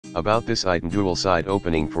About this item: dual side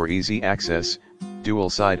opening for easy access. Dual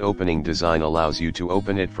side opening design allows you to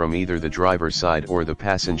open it from either the driver's side or the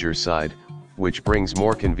passenger side, which brings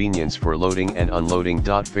more convenience for loading and unloading.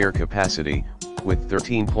 Fair capacity: with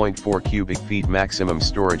 13.4 cubic feet maximum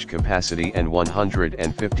storage capacity and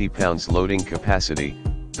 150 pounds loading capacity,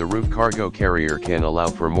 the roof cargo carrier can allow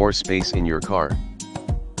for more space in your car.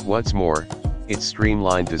 What's more, its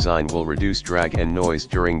streamlined design will reduce drag and noise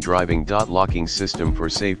during driving. Locking system for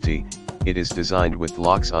safety: it is designed with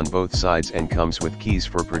locks on both sides and comes with keys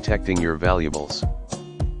for protecting your valuables.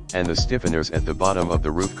 And the stiffeners at the bottom of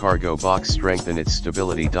the roof cargo box strengthen its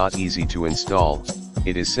stability. Easy to install: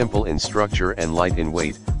 it is simple in structure and light in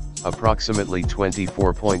weight, approximately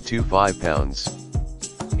 24.25 pounds.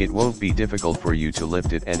 It won't be difficult for you to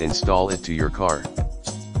lift it and install it to your car.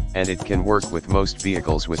 And it can work with most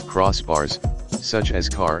vehicles with crossbars, such as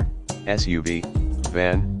car, SUV,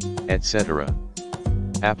 van, etc.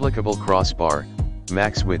 Applicable crossbar: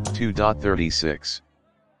 max width 2.36.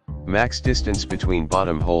 Max distance between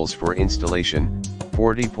bottom holes for installation,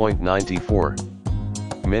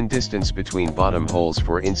 40.94. Min distance between bottom holes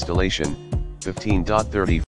for installation, 15.34.